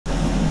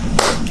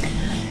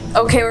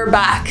Okay, we're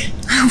back.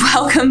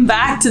 Welcome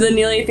back to the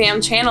Neeley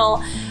fam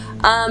channel.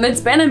 It's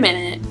been a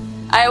minute.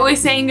 I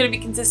always say I'm gonna be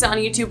consistent on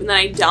YouTube and then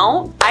I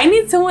don't. I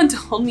need someone to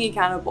hold me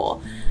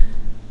accountable.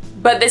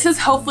 But this is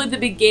hopefully the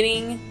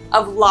beginning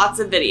of lots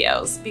of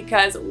videos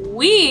because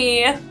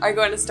we are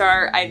going to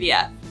start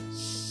IVF.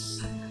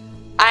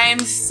 I'm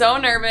so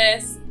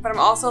nervous, but I'm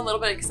also a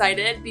little bit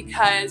excited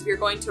because we're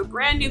going to a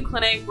brand new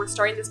clinic. We're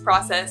starting this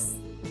process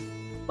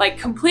like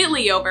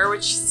completely over,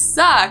 which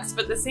sucks,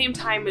 but at the same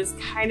time is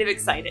kind of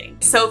exciting.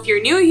 So if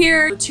you're new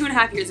here,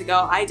 2.5 years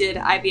ago, I did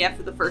IVF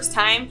for the first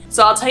time.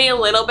 So I'll tell you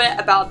a little bit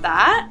about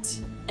that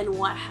and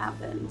what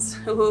happened.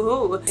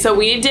 So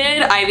we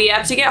did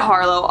IVF to get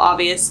Harlow,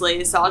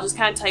 obviously. So I'll just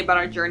kind of tell you about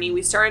our journey.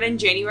 We started in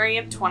January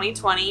of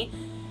 2020,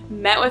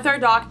 met with our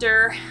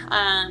doctor.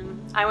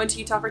 I went to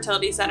Utah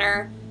Fertility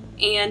Center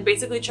and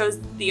basically chose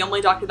the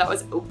only doctor that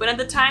was open at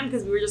the time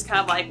because we were just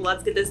kind of like,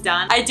 let's get this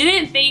done. I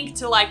didn't think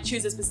to like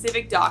choose a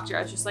specific doctor.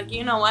 I was just like,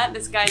 you know what,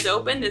 this guy's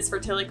open, this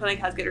fertility clinic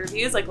has good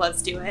reviews, like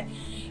let's do it.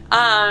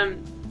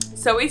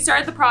 So we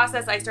started the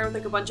process. I started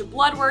with like a bunch of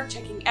blood work,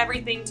 checking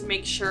everything to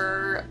make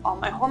sure all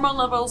my hormone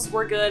levels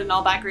were good and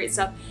all that great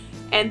stuff.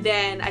 And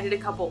then I did a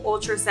couple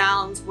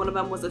ultrasounds. One of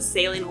them was a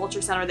saline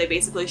ultrasound where they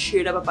basically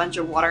shoot up a bunch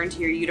of water into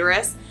your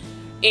uterus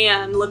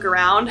and look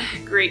around.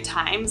 Great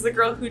times. The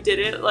girl who did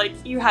it, like,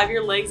 you have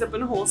your legs up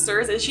in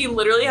holsters and she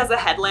literally has a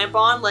headlamp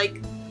on,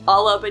 like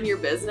all up in your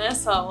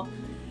business. So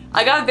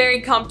I got very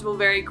comfortable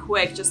very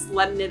quick, just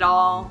letting it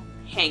all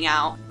hang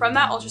out. From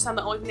that ultrasound,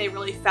 the only thing they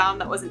really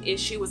found that was an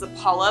issue was a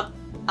polyp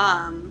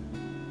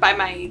by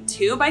my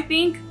tube, I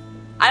think.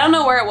 I don't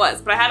know where it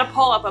was, but I had a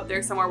polyp up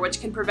there somewhere which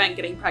can prevent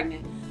getting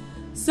pregnant.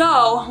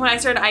 So when I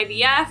started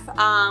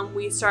IVF,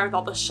 we started with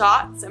all the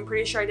shots. I'm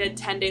pretty sure I did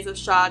 10 days of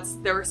shots.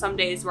 There were some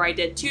days where I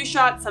did 2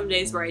 shots, some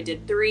days where I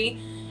did 3.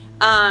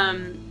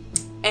 And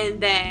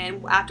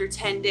then after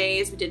 10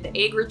 days, we did the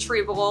egg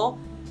retrieval.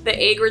 The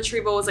egg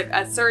retrieval was like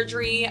a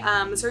surgery.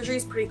 The surgery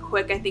is pretty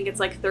quick. I think it's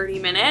like 30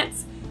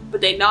 minutes, but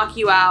they knock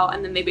you out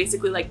and then they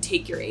basically like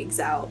take your eggs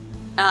out.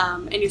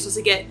 And you're supposed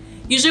to get,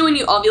 usually when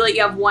you ovulate,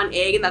 you have 1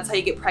 egg and that's how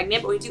you get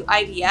pregnant. But when you do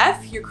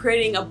IVF, you're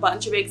creating a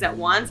bunch of eggs at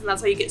once and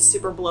that's how you get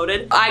super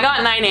bloated. I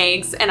got 9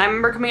 eggs and I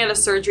remember coming out of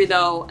surgery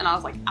though and I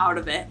was like out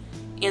of it.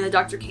 And the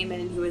doctor came in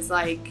and he was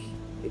like,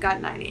 you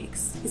got 9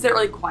 eggs. He said it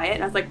really quiet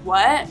and I was like,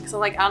 what? Because I'm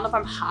like, I don't know if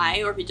I'm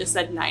high or if he just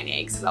said 9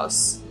 eggs. Because I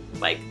was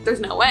like, there's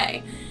no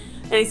way.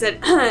 And he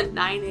said, 9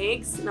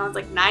 eggs? And I was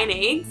like, 9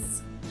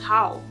 eggs?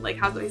 How? Like,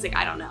 how? He's like,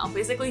 I don't know.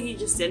 Basically, he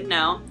just didn't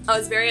know. I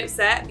was very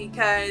upset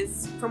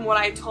because from what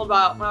I was told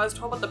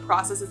about the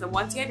process is that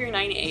once you have your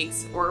 9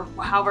 eggs or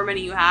however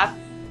many you have,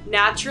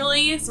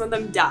 naturally some of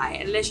them die.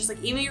 And it's just like,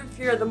 even if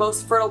you're the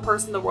most fertile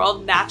person in the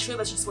world, naturally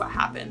that's just what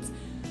happens.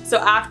 So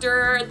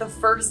after the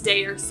first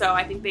day or so,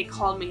 I think they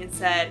called me and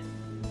said,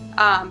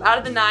 out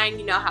of the 9,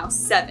 you now have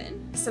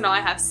 7. So now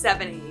I have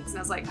 7 eggs. And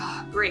I was like,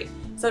 oh, great.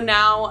 So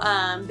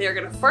now they're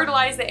gonna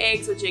fertilize the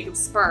eggs with Jacob's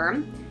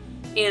sperm.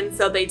 And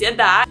so they did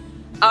that.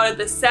 Out of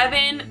the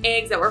 7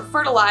 eggs that were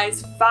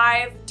fertilized,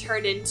 5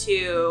 turned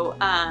into,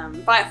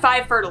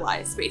 5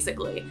 fertilized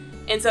basically.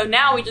 And so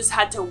now we just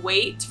had to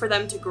wait for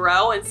them to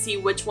grow and see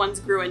which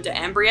ones grew into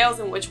embryos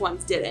and which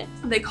ones didn't.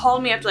 They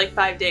called me after like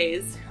 5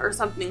 days or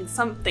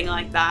something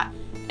like that.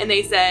 And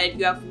they said,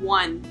 you have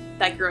 1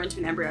 that grew into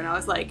an embryo. And I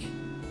was like,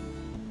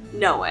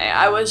 no way.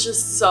 I was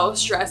just so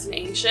stressed and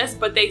anxious,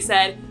 but they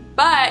said,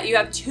 but you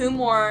have 2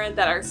 more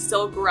that are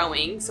still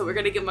growing, so we're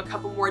gonna give them a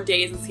couple more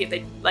days and see if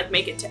they like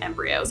make it to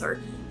embryos, or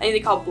I think they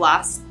call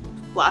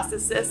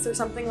blastocysts or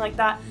something like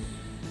that,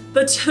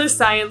 the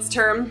science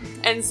term.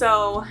 And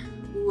so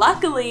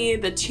luckily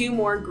the 2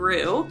 more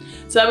grew.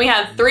 So then we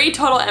had 3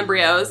 total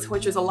embryos,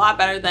 which was a lot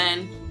better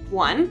than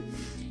 1.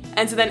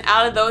 And so then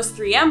out of those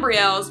 3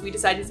 embryos, we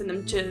decided to send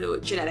them to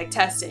genetic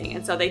testing.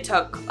 And so they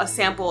took a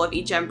sample of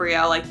each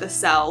embryo, like the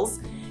cells,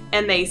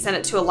 and they sent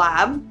it to a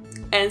lab.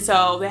 And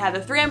so they had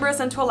the 3 embryos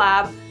sent to a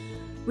lab.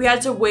 We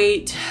had to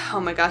wait,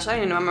 oh my gosh, I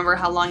don't even remember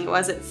how long it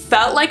was. It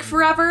felt like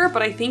forever,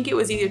 but I think it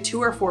was either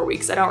 2 or 4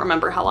 weeks. I don't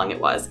remember how long it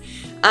was,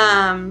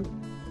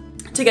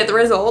 to get the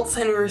results.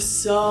 And we were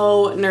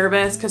so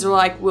nervous because we're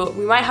like, well,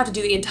 we might have to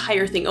do the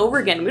entire thing over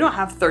again. We don't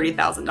have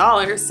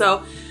 $30,000.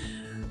 So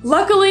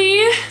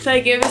luckily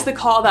they gave us the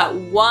call that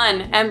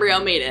 1 embryo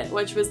made it,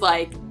 which was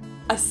like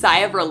a sigh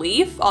of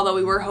relief, although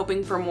we were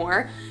hoping for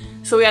more.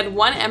 So we had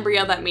 1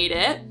 embryo that made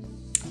it.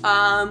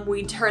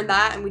 We turned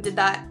that and we did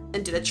that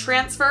and did a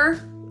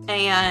transfer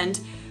and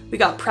we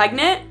got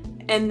pregnant.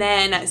 And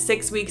then at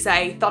 6 weeks,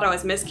 I thought I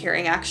was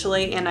miscarrying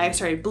actually, and I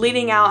started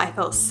bleeding out. I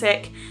felt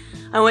sick.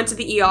 I went to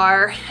the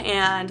ER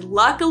and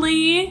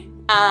luckily,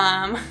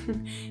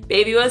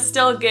 baby was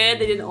still good.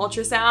 They did an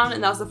ultrasound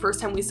and that was the first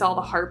time we saw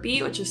the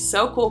heartbeat, which is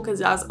so cool because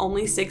I was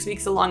only 6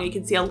 weeks along. You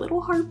can see a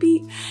little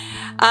heartbeat.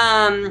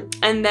 And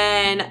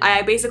then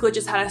I basically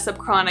just had a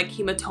subchronic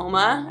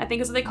hematoma, I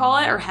think is what they call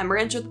it, or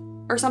hemorrhage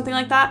or something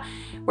like that,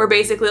 where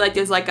basically like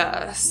there's like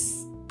a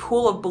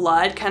pool of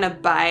blood kind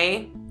of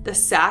by the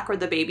sac where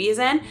the baby is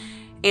in.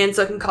 and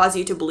so it can cause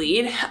you to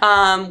bleed,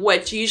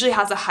 which usually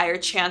has a higher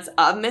chance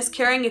of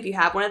miscarrying if you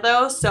have one of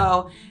those.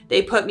 So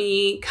they put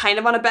me kind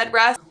of on a bed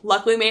rest.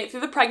 Luckily made it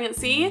through the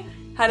pregnancy,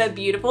 had a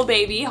beautiful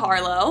baby,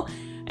 Harlow.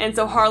 And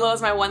so Harlow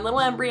is my one little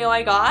embryo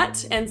I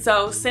got. And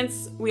so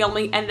since we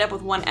only ended up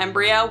with one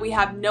embryo, we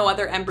have no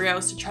other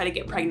embryos to try to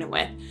get pregnant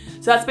with.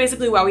 So that's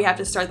basically why we have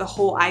to start the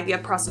whole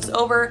IVF process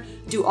over,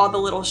 do all the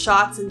little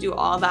shots and do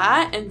all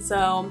that. And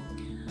so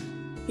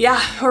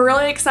yeah, we're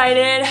really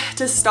excited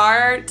to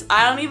start.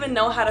 I don't even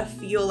know how to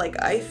feel.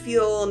 Like, I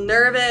feel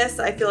nervous,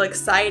 I feel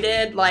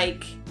excited,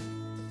 like,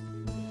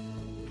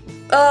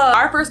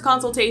 our first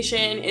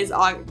consultation is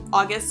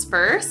August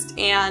 1st,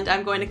 and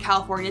I'm going to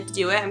California to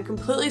do it. I'm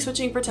completely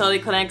switching fertility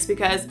clinics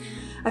because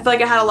I feel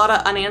like I had a lot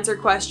of unanswered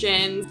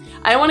questions.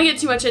 I don't want to get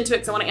too much into it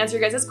because I want to answer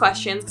your guys'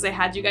 questions because I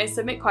had you guys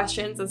submit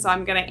questions, and so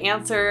I'm going to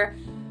answer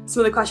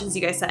some of the questions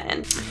you guys sent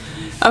in.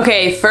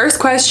 Okay, first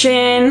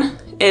question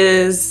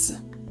is,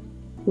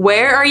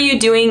 where are you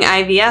doing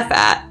IVF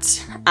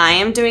at? I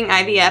am doing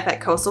IVF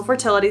at Coastal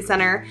Fertility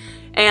Center,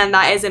 and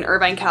that is in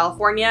Irvine,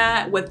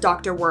 California with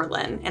Dr.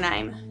 Werlin, and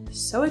I'm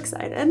so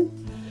excited.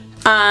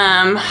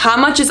 How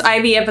much is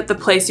IVF at the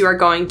place you are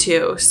going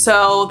to?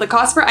 So the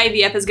cost for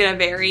IVF is gonna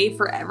vary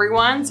for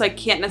everyone, so I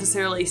can't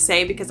necessarily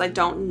say because I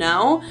don't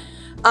know.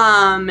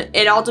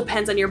 It all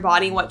depends on your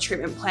body, what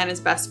treatment plan is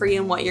best for you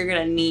and what you're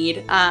gonna need.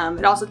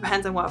 It also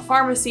depends on what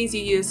pharmacies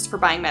you use for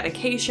buying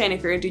medication,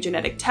 if you're gonna do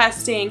genetic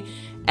testing.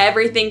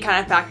 Everything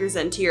kind of factors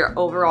into your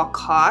overall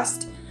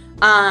cost.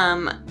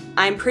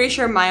 I'm pretty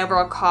sure my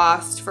overall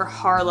cost for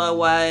Harlow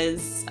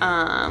was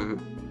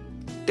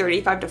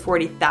 $35,000 to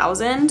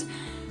 $40,000,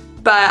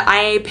 but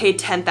I paid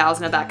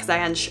 $10,000 of that because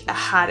I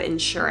had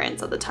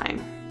insurance at the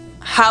time.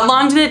 How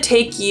long did it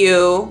take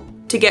you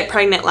to get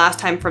pregnant last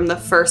time from the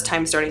first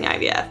time starting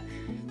IVF?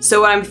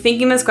 So what I'm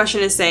thinking this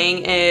question is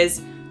saying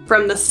is,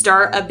 from the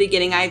start of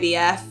beginning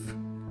IVF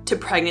to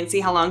pregnancy,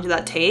 how long did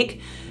that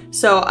take?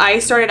 So I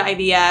started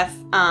IVF,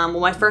 well,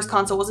 my first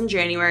consult was in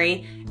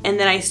January, and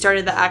then I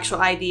started the actual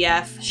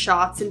IVF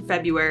shots in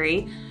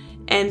February.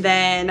 And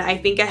then I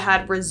think I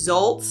had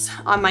results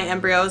on my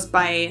embryos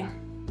by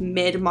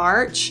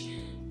mid-March.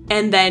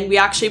 And then we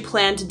actually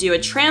planned to do a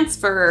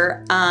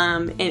transfer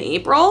in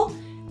April,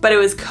 but it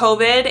was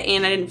COVID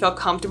and I didn't feel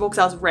comfortable because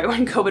I was right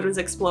when COVID was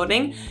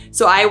exploding.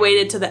 So I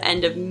waited to the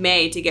end of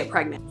May to get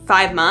pregnant.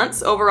 5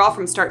 months overall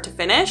from start to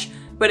finish,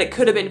 but it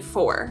could have been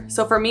 4.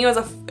 So for me, it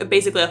was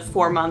basically a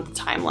 4-month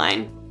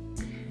timeline.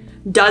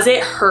 Does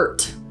it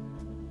hurt?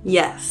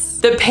 Yes.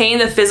 The pain,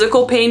 the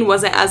physical pain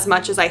wasn't as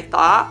much as I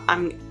thought,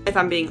 if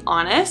I'm being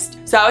honest.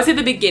 So I would say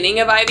the beginning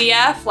of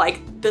IVF,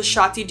 like the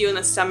shots you do in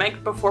the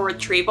stomach before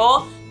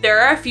retrieval, there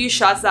are a few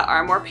shots that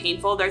are more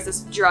painful. There's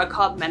this drug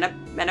called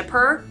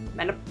Menopur.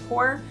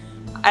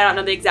 I don't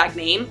know the exact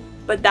name,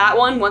 but that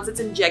one, once it's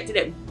injected,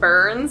 it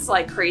burns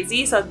like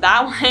crazy. So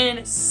that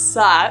one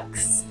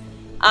sucks.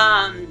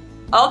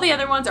 All the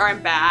other ones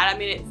aren't bad. I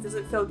mean, it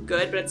doesn't feel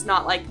good, but it's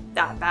not like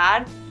that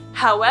bad.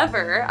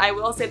 However, I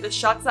will say the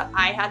shots that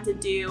I had to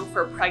do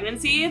for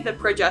pregnancy, the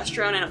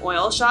progesterone and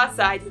oil shots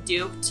that I had to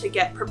do to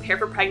get prepared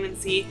for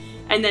pregnancy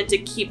and then to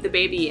keep the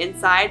baby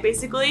inside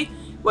basically,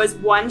 was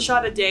 1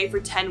 shot a day for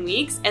 10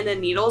 weeks, and the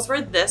needles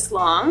were this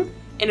long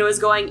and it was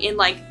going in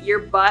like your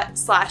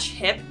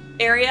butt/hip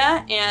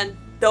area, and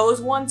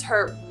those ones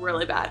hurt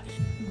really bad.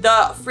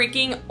 The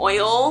freaking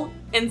oil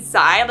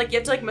inside, like you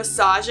have to like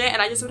massage it,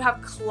 and I just would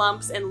have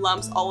clumps and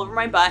lumps all over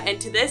my butt,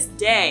 and to this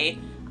day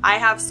I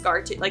have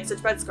such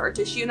bad scar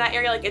tissue in that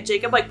area. Like if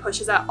Jacob like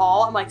pushes at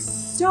all, I'm like,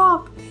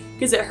 stop,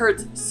 because it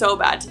hurts so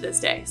bad to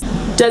this day.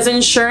 Does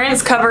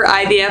insurance cover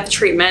IVF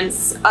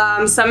treatments?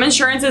 Some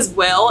insurances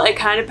will. It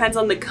kind of depends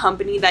on the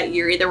company that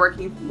you're either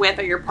working with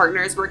or your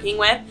partner is working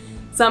with.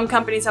 Some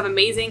companies have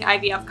amazing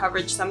IVF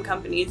coverage, some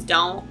companies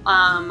don't.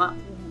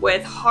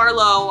 With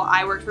Harlow,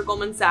 I worked for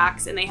Goldman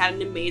Sachs and they had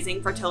an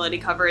amazing fertility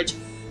coverage.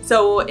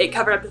 So it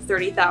covered up to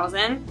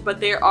 $30,000,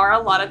 but there are a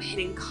lot of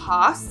hidden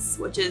costs,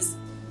 which is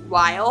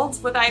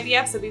wild with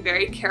IVF, so be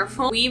very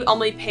careful. We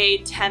only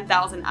paid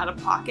 $10,000 out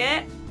of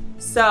pocket.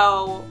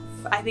 So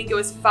I think it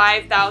was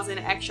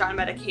 $5,000 extra on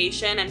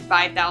medication and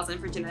 $5,000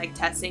 for genetic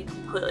testing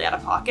completely out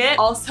of pocket.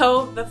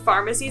 Also, the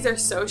pharmacies are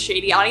so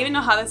shady. I don't even know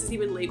how this is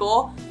even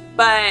legal,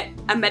 but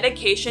a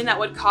medication that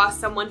would cost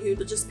someone who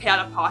just pay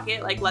out of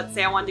pocket, like let's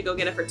say I wanted to go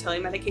get a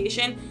fertility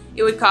medication,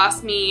 it would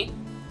cost me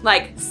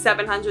like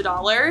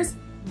 $700.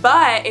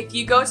 But if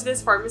you go to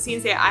this pharmacy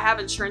and say, I have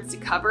insurance to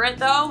cover it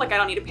though, like I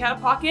don't need to pay out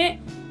of pocket,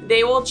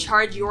 they will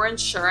charge your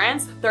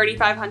insurance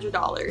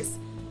 $3,500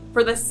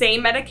 for the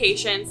same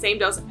medication, same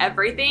dose,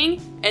 everything.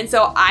 And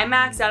so I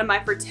maxed out of my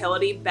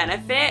fertility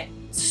benefit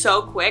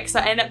so quick, so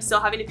I ended up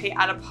still having to pay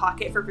out of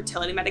pocket for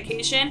fertility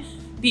medication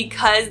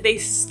because they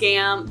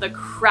scam the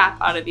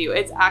crap out of you.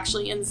 It's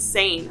actually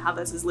insane how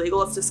this is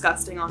legal. It's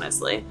disgusting,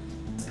 honestly.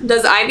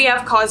 Does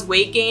IVF cause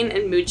weight gain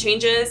and mood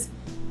changes?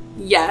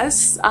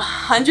 Yes,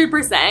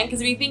 100%,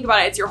 because if you think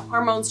about it, it's your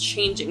hormones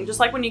changing. Just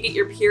like when you get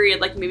your period,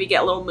 like maybe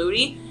get a little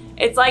moody,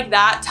 it's like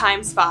that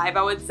times 5,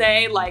 I would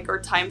say, like, or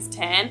times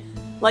 10.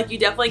 Like you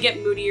definitely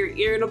get moody, you're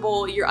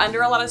irritable, you're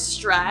under a lot of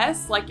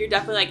stress, like you're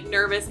definitely like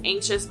nervous,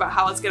 anxious about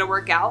how it's gonna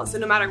work out. So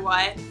no matter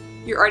what,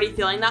 you're already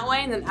feeling that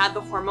way, and then add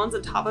the hormones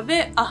on top of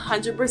it,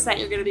 100%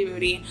 you're gonna be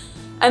moody.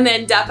 And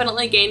then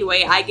definitely gained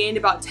weight. I gained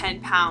about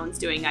 10 pounds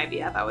doing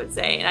IVF, I would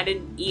say, and I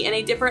didn't eat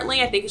any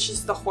differently. I think it's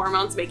just the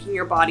hormones making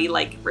your body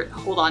like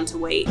hold on to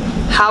weight.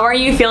 How are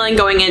you feeling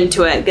going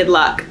into it? Good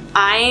luck.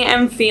 I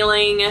am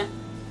feeling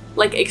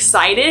like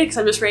excited because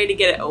I'm just ready to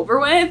get it over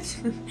with.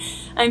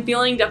 I'm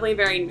feeling definitely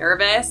very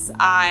nervous.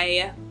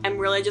 I am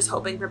really just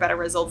hoping for better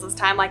results this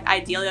time. Like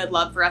ideally, I'd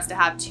love for us to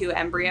have 2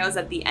 embryos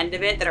at the end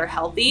of it that are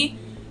healthy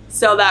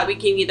so that we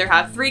can either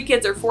have 3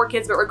 kids or 4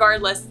 kids, but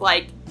regardless,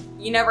 like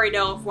you never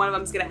know if one of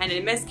them is gonna end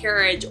in a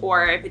miscarriage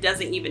or if it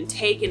doesn't even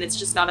take and it's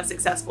just not a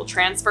successful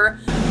transfer.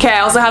 Okay, I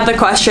also have the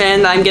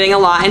question that I'm getting a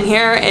lot in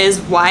here is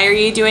why are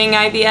you doing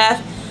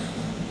IVF?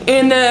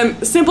 And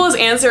the simplest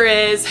answer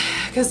is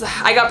because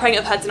I got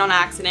pregnant with Hudson on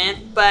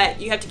accident,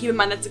 but you have to keep in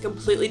mind that's a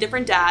completely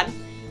different dad.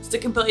 It's a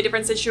completely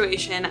different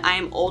situation. I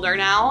am older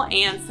now,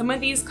 and some of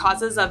these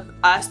causes of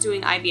us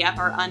doing IVF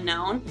are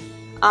unknown.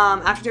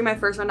 After doing my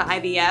first round of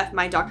IVF,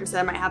 my doctor said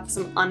I might have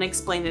some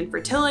unexplained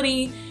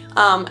infertility,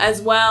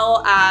 as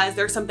well as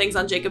there's some things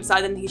on Jacob's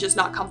side and he's just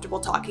not comfortable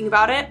talking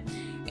about it.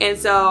 And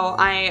so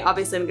I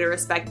obviously am gonna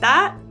respect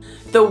that.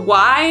 The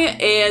why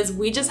is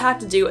we just have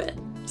to do it.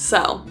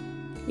 So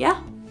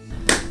yeah.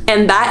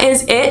 And that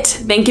is it.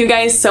 Thank you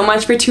guys so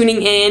much for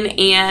tuning in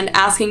and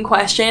asking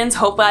questions.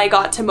 Hopefully I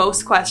got to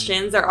most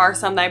questions. There are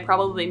some that I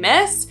probably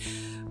missed.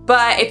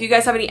 But if you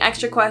guys have any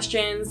extra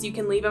questions, you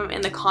can leave them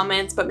in the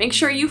comments. But make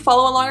sure you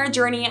follow along our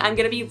journey. I'm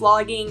going to be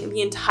vlogging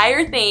the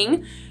entire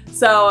thing.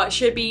 So it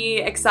should be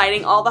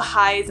exciting. All the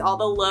highs, all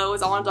the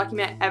lows. I want to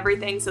document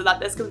everything so that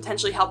this could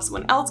potentially help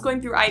someone else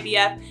going through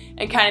IVF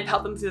and kind of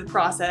help them through the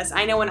process.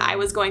 I know when I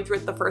was going through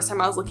it the first time,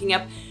 I was looking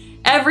up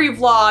every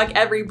vlog,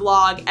 every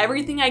blog,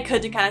 everything I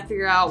could to kind of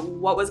figure out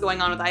what was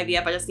going on with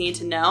IVF. I just needed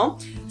to know.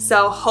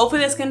 So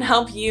hopefully this can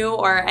help you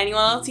or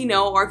anyone else you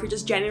know, or if you're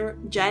just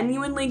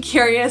genuinely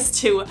curious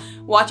to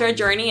watch our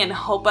journey and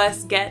help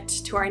us get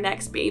to our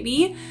next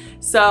baby.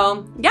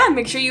 So yeah,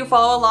 make sure you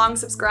follow along,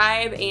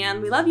 subscribe,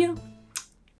 and we love you.